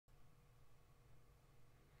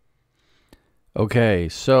Okay,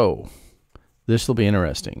 so this will be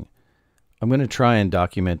interesting. I'm going to try and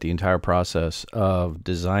document the entire process of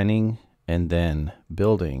designing and then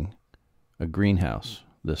building a greenhouse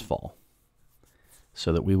this fall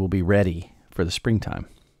so that we will be ready for the springtime.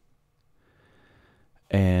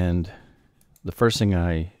 And the first thing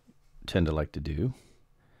I tend to like to do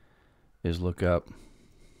is look up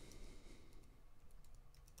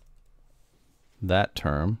that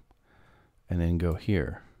term and then go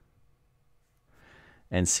here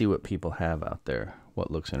and see what people have out there,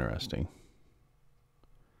 what looks interesting.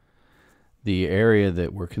 The area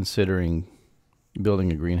that we're considering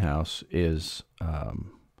building a greenhouse is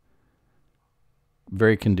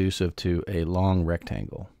very conducive to a long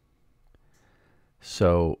rectangle.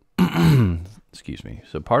 So, excuse me.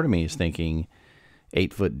 So part of me is thinking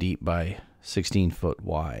 8 foot deep by 16 foot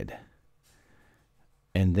wide.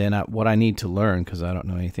 And then what I need to learn, because I don't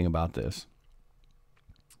know anything about this,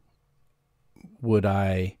 would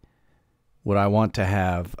I want to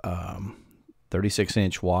have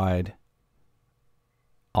 36-inch wide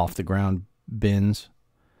off the ground bins,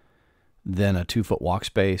 then a 2 foot walk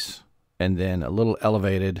space, and then a little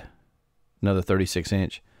elevated, another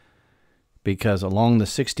 36-inch. Because along the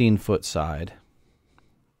 16-foot side,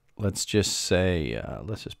 let's just say,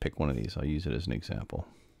 let's just pick one of these. I'll use it as an example.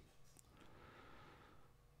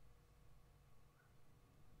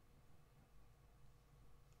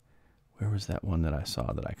 Where was that one that I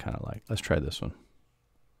saw that I kind of like? Let's try this one.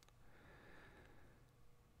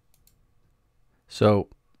 So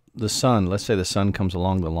the sun, let's say the sun comes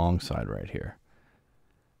along the long side right here.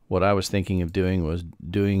 What I was thinking of doing was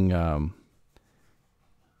doing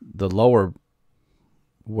the lower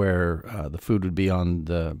where the food would be on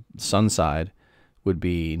the sun side would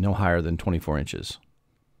be no higher than 24 inches.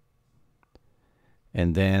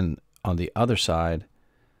 And then on the other side,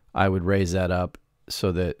 I would raise that up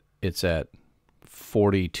so that it's at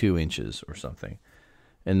 42 inches or something.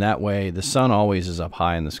 And that way the sun always is up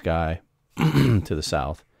high in the sky to the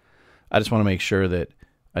south. I just want to make sure that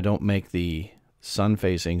I don't make the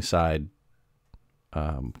sun-facing side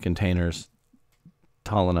containers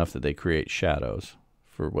tall enough that they create shadows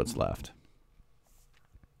for what's left.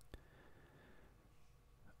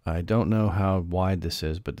 I don't know how wide this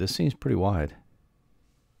is, but this seems pretty wide.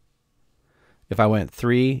 If I went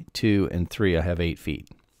 3, 2, and 3, I have 8 feet.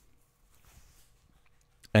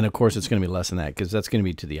 And of course, it's going to be less than that because that's going to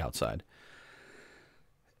be to the outside.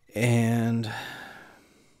 And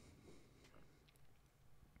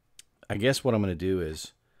I guess what I'm going to do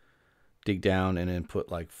is dig down and then put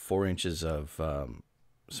like 4 inches of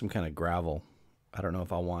some kind of gravel. I don't know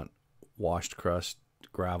if I want washed crust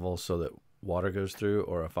gravel so that water goes through,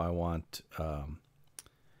 or if I want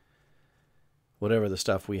whatever the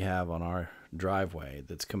stuff we have on our driveway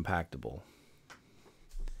that's compactable.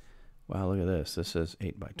 Wow, look at this. This says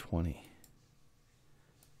 8 by 20.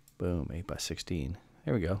 Boom, 8 by 16.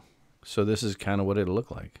 There we go. So this is kind of what it'll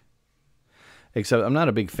look like. Except I'm not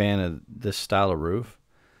a big fan of this style of roof.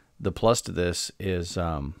 The plus to this is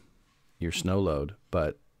your snow load,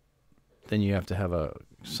 but then you have to have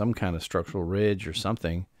some kind of structural ridge or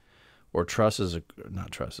something, or trusses,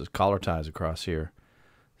 not trusses, collar ties across here,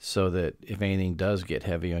 so that if anything does get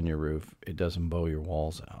heavy on your roof, it doesn't bow your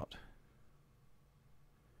walls out.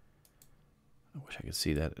 I wish I could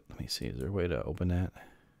see that. Let me see. Is there a way to open that?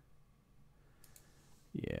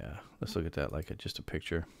 Yeah. Let's look at that like just a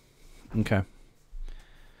picture. Okay.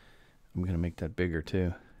 I'm going to make that bigger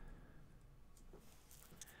too.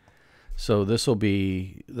 So this will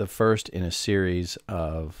be the first in a series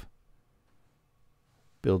of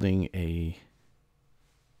building a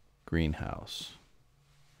greenhouse.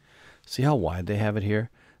 See how wide they have it here?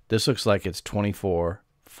 This looks like it's 24,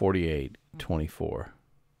 48, 24.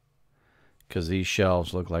 Because these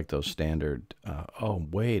shelves look like those standard. Oh,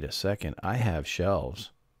 wait a second. I have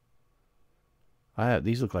shelves.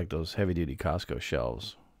 These look like those heavy-duty Costco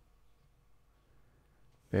shelves.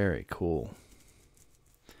 Very cool.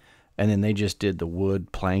 And then they just did the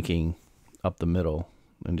wood planking up the middle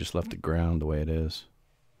and just left the ground the way it is.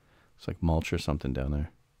 It's like mulch or something down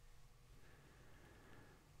there.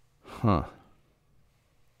 Huh.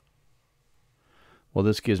 Well,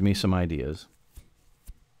 this gives me some ideas.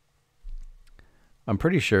 I'm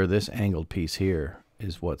pretty sure this angled piece here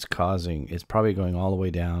is what's causing, it's probably going all the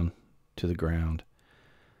way down to the ground.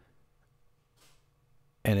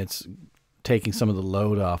 And it's taking some of the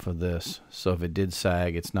load off of this. So if it did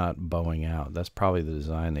sag, it's not bowing out. That's probably the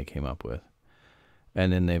design they came up with.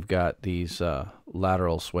 And then they've got these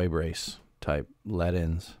lateral sway brace type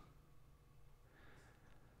let-ins.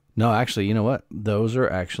 No, actually, you know what? Those are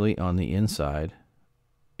actually on the inside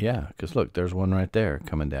Yeah, because look, there's one right there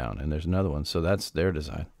coming down, and there's another one. So that's their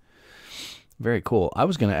design. Very cool. I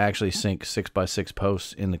was going to actually sink 6x6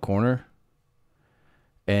 posts in the corner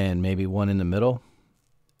and maybe one in the middle,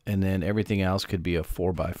 and then everything else could be a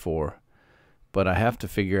 4x4. But I have to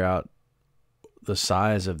figure out the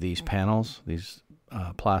size of these panels, these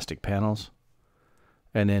plastic panels,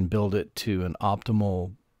 and then build it to an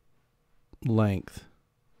optimal length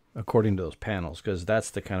according to those panels, because that's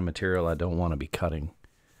the kind of material I don't want to be cutting.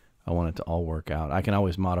 I want it to all work out. I can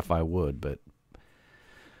always modify wood, but you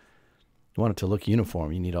want it to look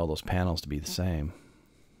uniform. You need all those panels to be the same.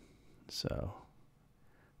 So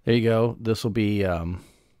there you go. This will be, I'm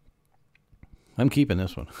keeping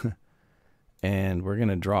this one. And we're going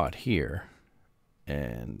to draw it here.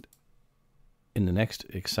 And in the next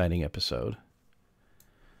exciting episode,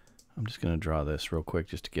 I'm just going to draw this real quick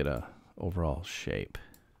just to get a overall shape.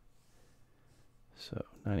 So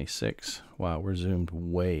 96. Wow, we're zoomed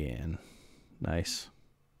way in. Nice.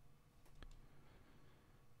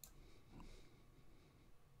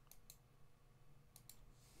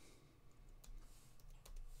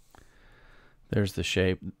 There's the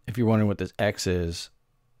shape. If you're wondering what this X is,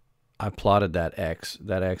 I plotted that X.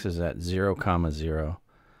 That X is at 0, 0.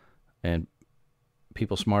 And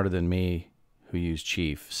people smarter than me who use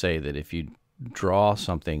Chief say that if you draw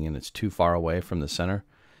something and it's too far away from the center,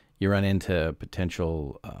 you run into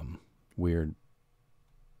potential weird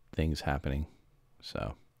things happening.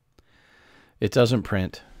 So it doesn't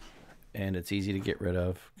print, and it's easy to get rid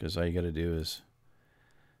of because all you got to do is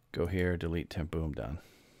go here, delete temp, boom, done.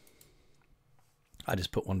 I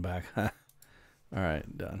just put one back. All right,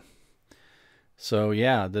 done. So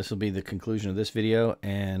yeah, this will be the conclusion of this video,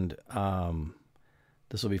 and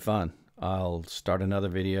this will be fun. I'll start another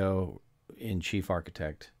video in Chief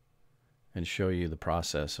Architect and show you the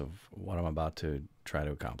process of what I'm about to try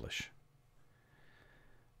to accomplish.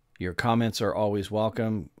 Your comments are always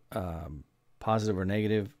welcome, positive or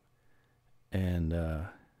negative, and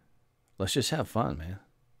let's just have fun, man.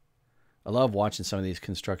 I love watching some of these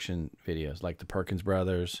construction videos, like the Perkins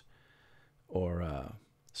Brothers, or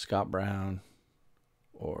Scott Brown,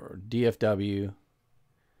 or DFW.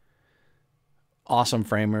 Awesome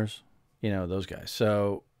framers, you know, those guys.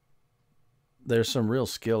 So there's some real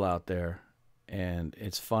skill out there, and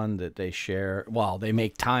it's fun that they share. Well, they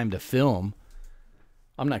make time to film.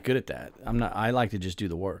 I'm not good at that. I like to just do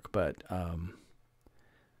the work, but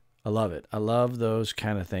I love it. I love those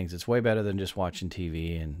kind of things. It's way better than just watching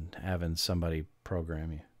TV and having somebody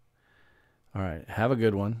program you. All right, have a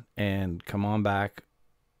good one, and come on back.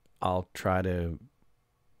 I'll try to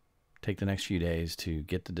take the next few days to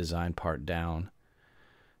get the design part down,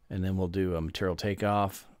 and then we'll do a material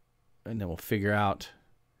takeoff, and then we'll figure out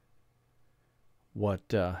what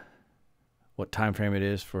time frame it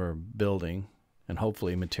is for building, and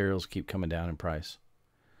hopefully materials keep coming down in price.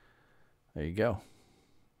 There you go.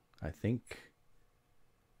 I think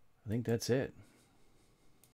that's it.